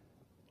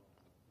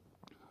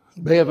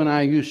 Bev and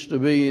I used to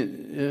be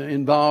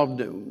involved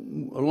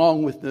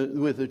along with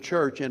the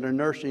church in a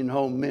nursing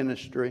home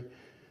ministry.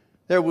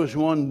 There was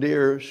one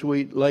dear,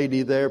 sweet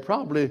lady there,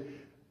 probably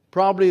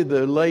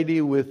the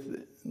lady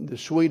with the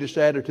sweetest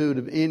attitude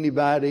of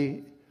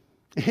anybody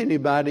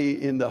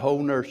in the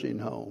whole nursing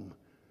home.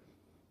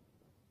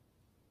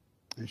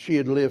 And she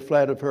had lived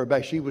flat of her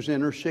back. She was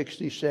in her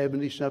 60s,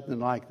 70s, something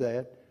like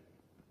that.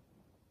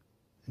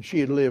 And she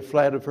had lived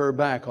flat of her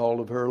back all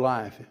of her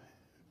life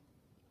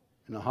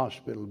in a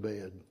hospital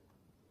bed.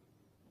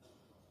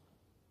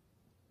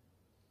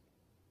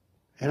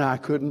 And I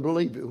couldn't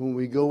believe it when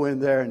we go in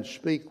there and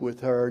speak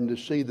with her and to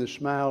see the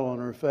smile on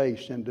her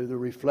face and to the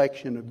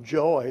reflection of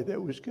joy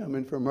that was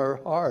coming from her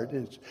heart.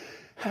 And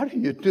how do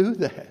you do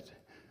that?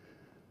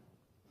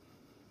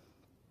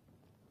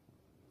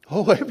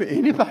 Oh,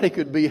 anybody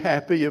could be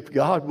happy if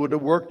God would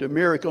have worked a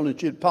miracle and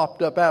she'd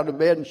popped up out of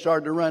bed and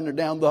started running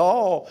down the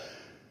hall.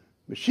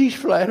 But she's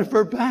flat of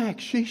her back.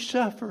 She's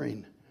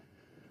suffering.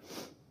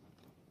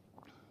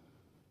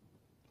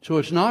 So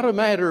it's not a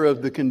matter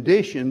of the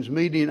conditions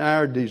meeting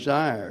our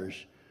desires.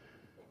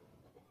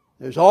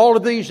 There's all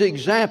of these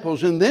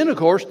examples. And then, of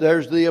course,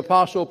 there's the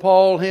Apostle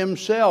Paul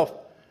himself.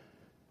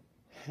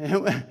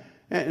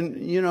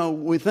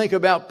 And we think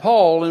about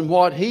Paul and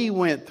what he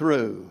went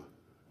through.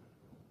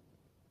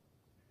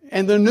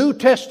 And the New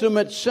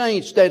Testament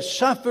saints that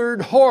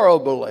suffered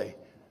horribly.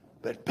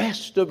 But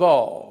best of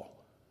all,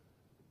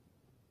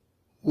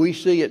 we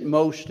see it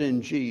most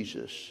in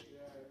Jesus.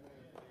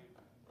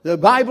 The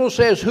Bible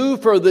says, who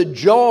for the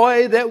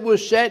joy that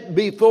was set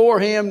before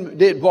him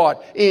did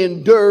what?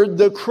 Endured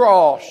the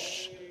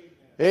cross.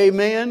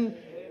 Amen.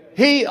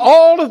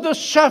 All of the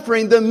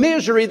suffering, the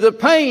misery, the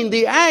pain,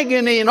 the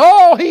agony, and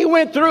all he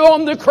went through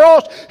on the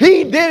cross,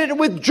 he did it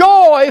with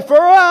joy for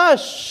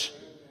us.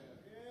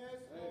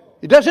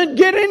 It doesn't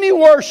get any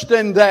worse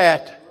than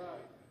that.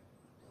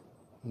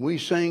 We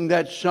sing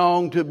that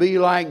song, to be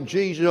like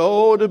Jesus.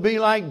 Oh, to be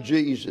like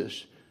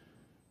Jesus.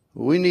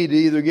 We need to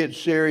either get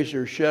serious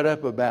or shut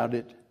up about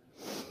it.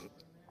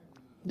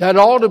 That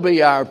ought to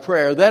be our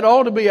prayer. That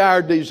ought to be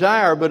our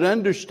desire. But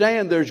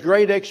understand there's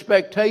great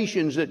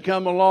expectations that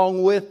come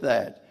along with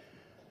that.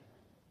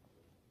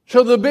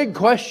 So the big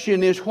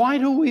question is, why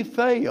do we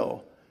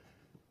fail?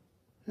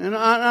 And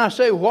I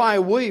say why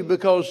we,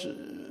 because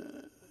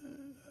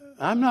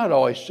I'm not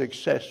always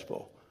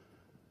successful.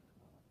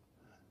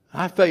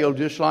 I fail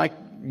just like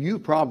you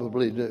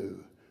probably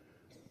do.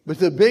 But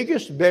the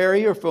biggest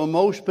barrier for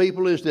most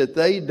people is that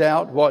they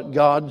doubt what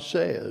God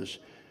says.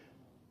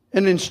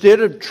 And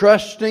instead of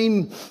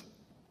trusting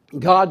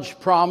God's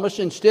promise,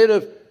 instead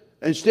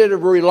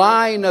of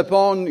relying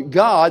upon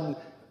God,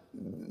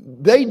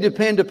 they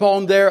depend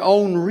upon their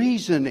own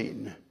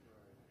reasoning.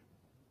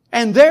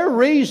 And their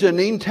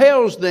reasoning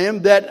tells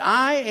them that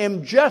I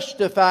am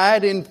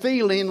justified in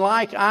feeling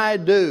like I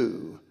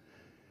do.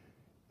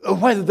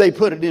 Whether they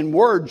put it in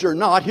words or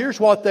not, here's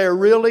what they're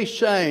really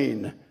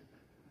saying.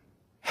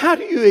 How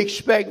do you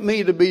expect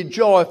me to be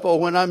joyful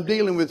when I'm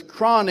dealing with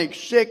chronic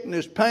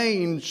sickness,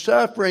 pain,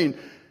 suffering?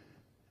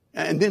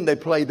 And then they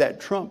play that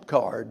trump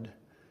card.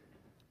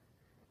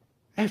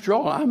 After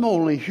all, I'm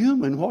only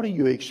human. What do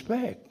you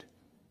expect?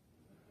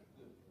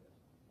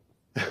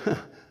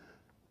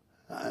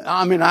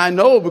 I mean, I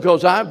know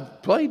because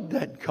I've played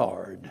that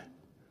card.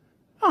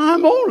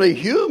 I'm only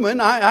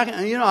human.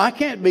 I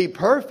can't be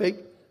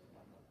perfect.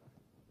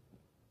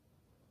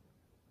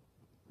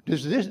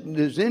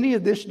 Does any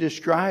of this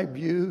describe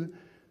you?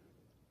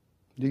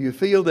 Do you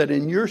feel that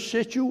in your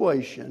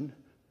situation,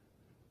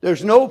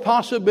 there's no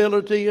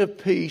possibility of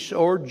peace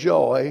or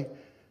joy,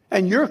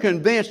 and you're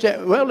convinced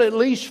that, well, at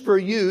least for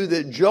you,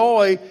 that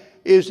joy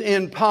is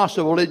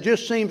impossible. It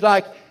just seems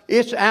like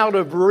it's out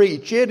of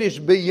reach. It is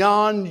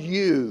beyond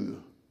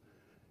you.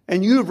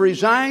 And you've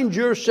resigned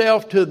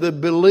yourself to the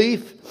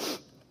belief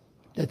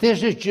that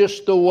this is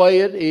just the way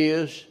it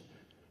is.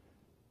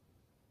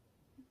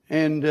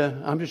 And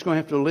I'm just going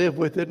to have to live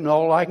with it, and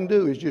all I can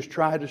do is just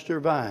try to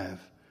survive.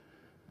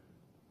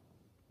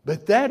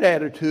 But that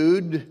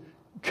attitude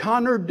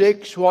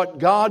contradicts what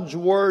God's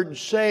Word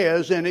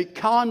says, and it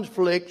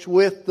conflicts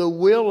with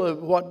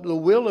what the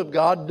will of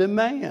God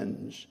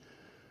demands.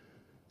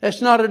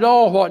 That's not at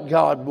all what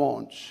God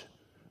wants.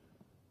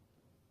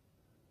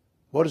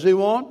 What does He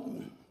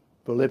want?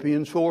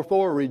 Philippians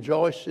 4:4,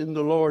 rejoice in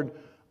the Lord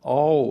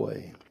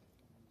always.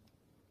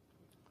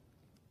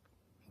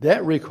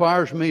 That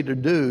requires me to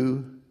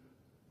do,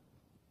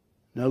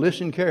 now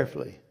listen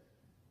carefully,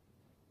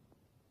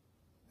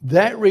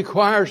 that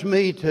requires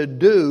me to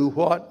do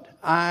what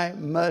I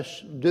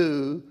must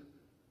do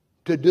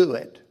to do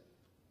it.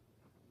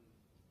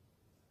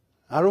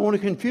 I don't want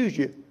to confuse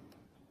you.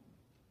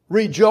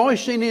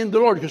 Rejoicing in the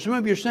Lord. Because some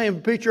of you are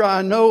saying, preacher,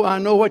 I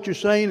know what you're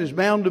saying is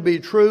bound to be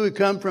true. It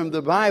comes from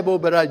the Bible,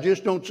 but I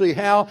just don't see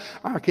how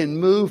I can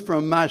move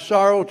from my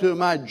sorrow to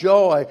my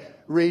joy.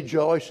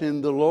 Rejoice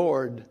in the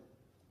Lord.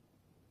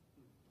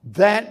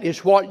 That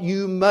is what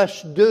you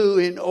must do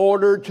in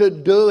order to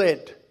do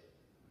it.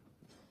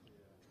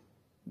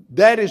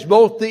 That is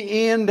both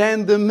the end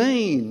and the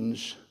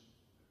means.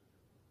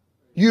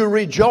 You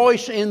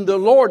rejoice in the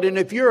Lord. And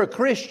if you're a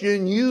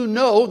Christian, you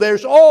know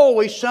there's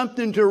always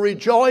something to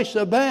rejoice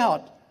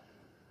about.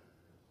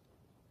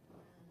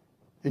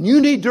 And you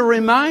need to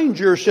remind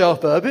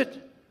yourself of it.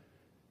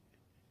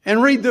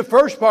 And read the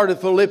first part of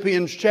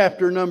Philippians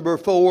chapter number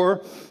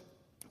 4,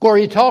 where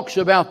he talks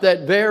about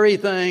that very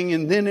thing.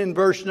 And then in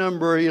verse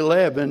number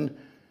 11,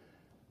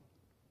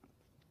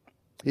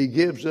 he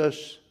gives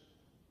us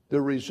the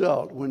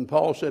result. When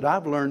Paul said,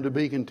 I've learned to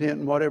be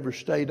content in whatever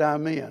state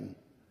I'm in.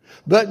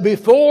 But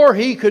before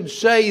he could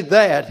say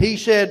that, he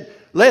said,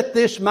 let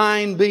this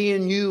mind be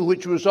in you,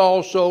 which was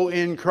also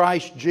in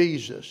Christ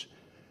Jesus.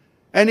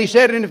 And he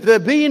said, and if there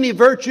be any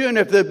virtue and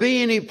if there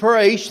be any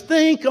praise,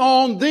 think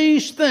on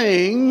these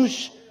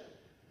things.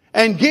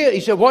 And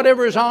he said,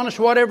 whatever is honest,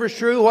 whatever is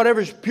true,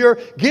 whatever is pure,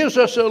 gives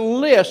us a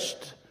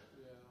list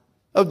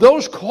of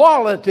those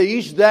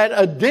qualities that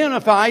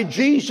identify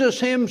Jesus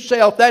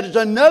Himself. That is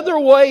another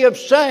way of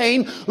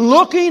saying,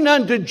 looking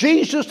unto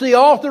Jesus, the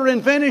author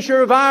and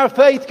finisher of our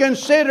faith,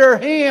 consider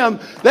Him.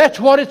 That's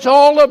what it's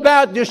all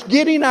about, just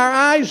getting our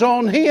eyes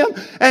on Him.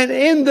 And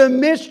in the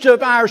midst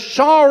of our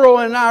sorrow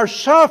and our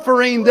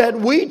suffering, that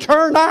we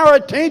turn our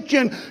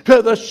attention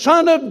to the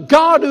Son of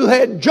God who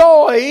had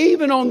joy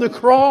even on the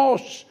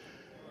cross.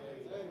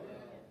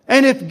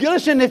 And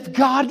if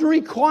God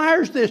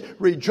requires this,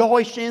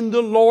 rejoice in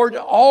the Lord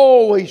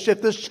always.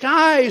 If the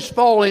sky is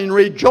falling,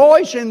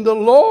 rejoice in the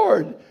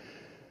Lord.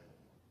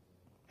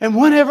 And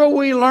whenever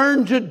we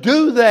learn to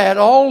do that,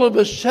 all of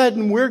a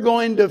sudden we're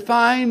going to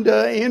find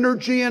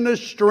energy and a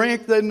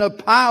strength and a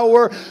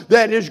power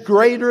that is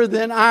greater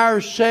than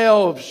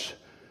ourselves.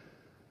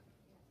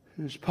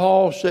 As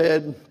Paul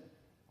said,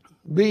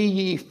 be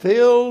ye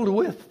filled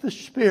with the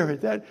Spirit.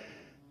 That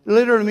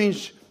literally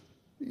means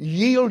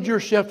yield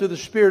yourself to the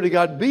Spirit of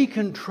God. Be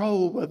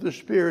controlled by the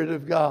Spirit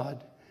of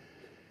God.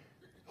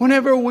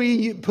 Whenever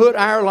we put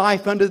our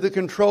life under the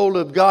control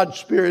of God's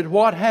Spirit,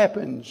 what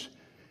happens?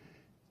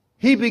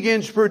 He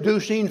begins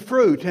producing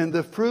fruit. And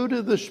the fruit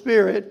of the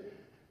Spirit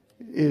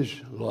is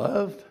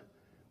love.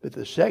 But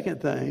the second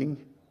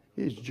thing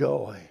is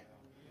joy.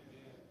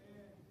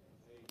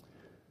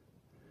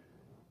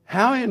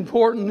 How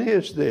important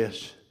is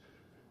this?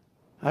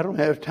 I don't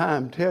have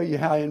time to tell you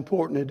how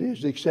important it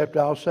is, except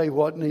I'll say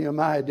what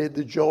Nehemiah did.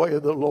 The joy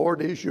of the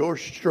Lord is your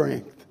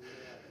strength.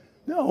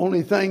 The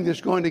only thing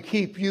that's going to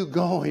keep you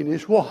going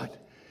is what?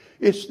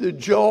 It's the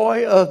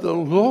joy of the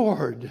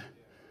Lord.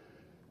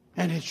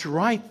 And it's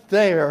right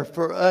there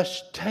for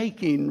us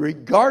taking,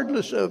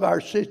 regardless of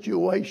our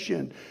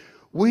situation.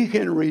 We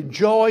can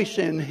rejoice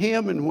in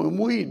Him, and when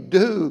we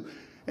do,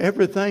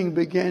 everything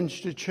begins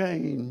to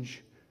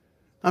change.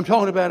 I'm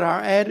talking about our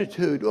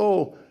attitude.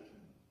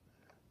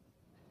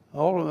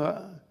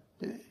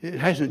 It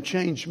hasn't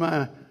changed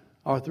my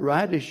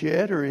arthritis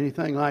yet or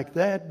anything like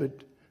that,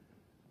 but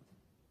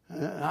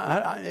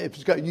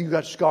if you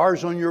got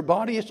scars on your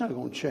body, it's not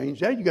going to change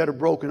that. You got a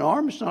broken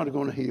arm, it's not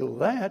going to heal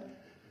that.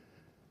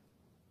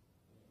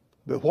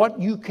 But what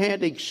you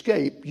can't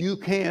escape, you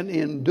can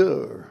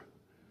endure.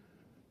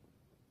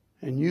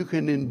 And you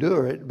can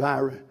endure it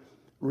by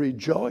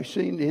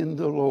rejoicing in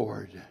the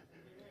Lord.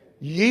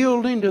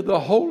 Yielding to the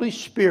Holy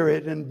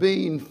Spirit and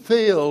being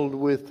filled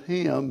with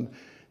Him,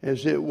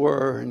 as it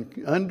were,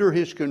 and under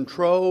His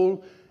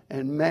control,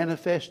 and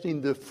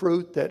manifesting the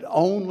fruit that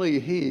only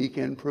He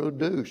can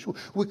produce.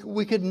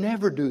 We could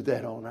never do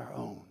that on our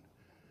own.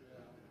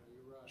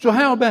 So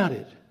how about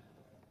it?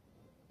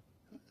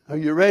 Are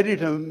you ready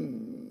to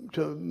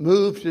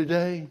move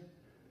today?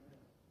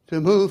 To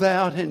move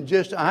out and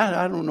just,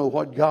 I don't know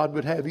what God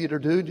would have you to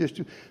do.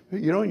 Just,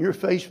 in your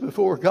face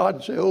before God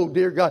and say, oh,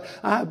 dear God,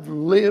 I've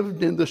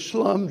lived in the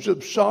slums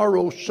of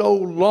sorrow so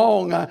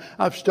long.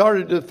 I've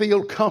started to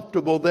feel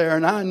comfortable there.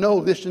 And I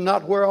know this is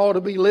not where I ought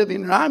to be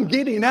living. And I'm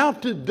getting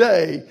out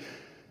today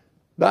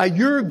by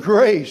your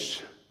grace.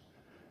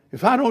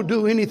 If I don't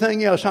do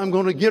anything else, I'm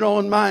going to get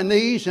on my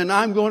knees and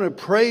I'm going to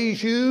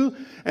praise you.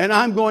 And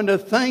I'm going to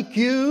thank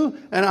you.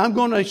 And I'm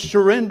going to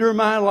surrender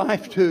my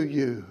life to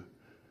you.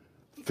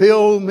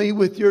 Fill me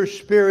with your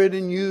Spirit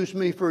and use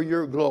me for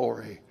your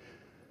glory.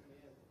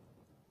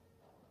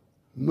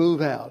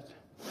 Move out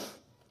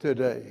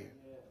today.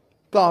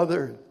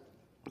 Father,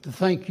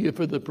 thank you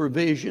for the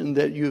provision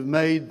that you've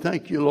made.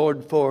 Thank you,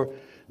 Lord, for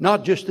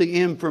not just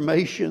the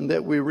information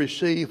that we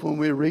receive when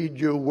we read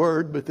your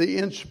word, but the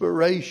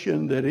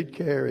inspiration that it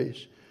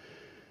carries.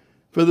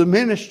 For the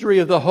ministry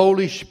of the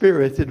Holy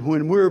Spirit, that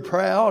when we're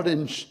proud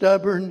and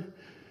stubborn,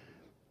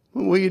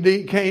 when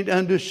we can't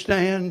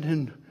understand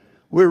and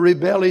we're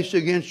rebellious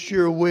against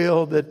your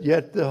will, that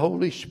yet the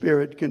Holy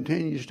Spirit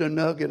continues to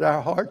nug at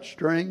our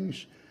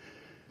heartstrings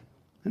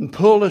and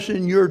pull us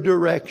in your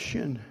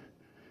direction.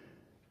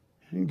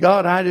 And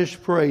God, I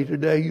just pray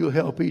today you'll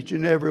help each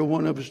and every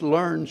one of us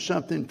learn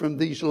something from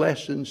these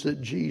lessons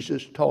that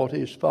Jesus taught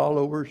his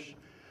followers.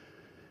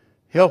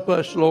 Help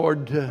us,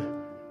 Lord,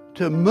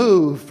 to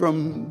move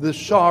from the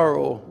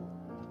sorrow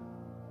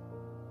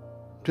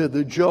to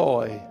the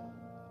joy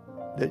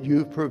that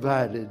you've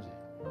provided.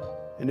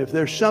 And if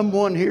there's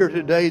someone here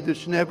today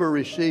that's never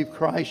received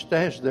Christ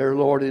as their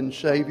Lord and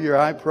Savior,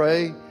 I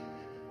pray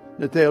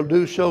that they'll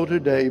do so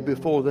today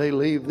before they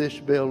leave this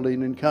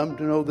building and come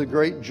to know the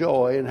great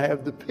joy and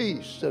have the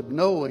peace of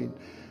knowing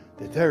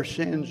that their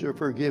sins are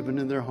forgiven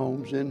in their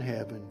homes in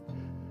heaven.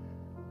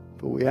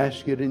 For we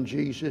ask it in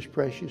Jesus'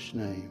 precious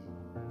name.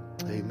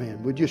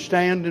 Amen. Would you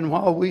stand, and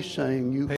while we sing, you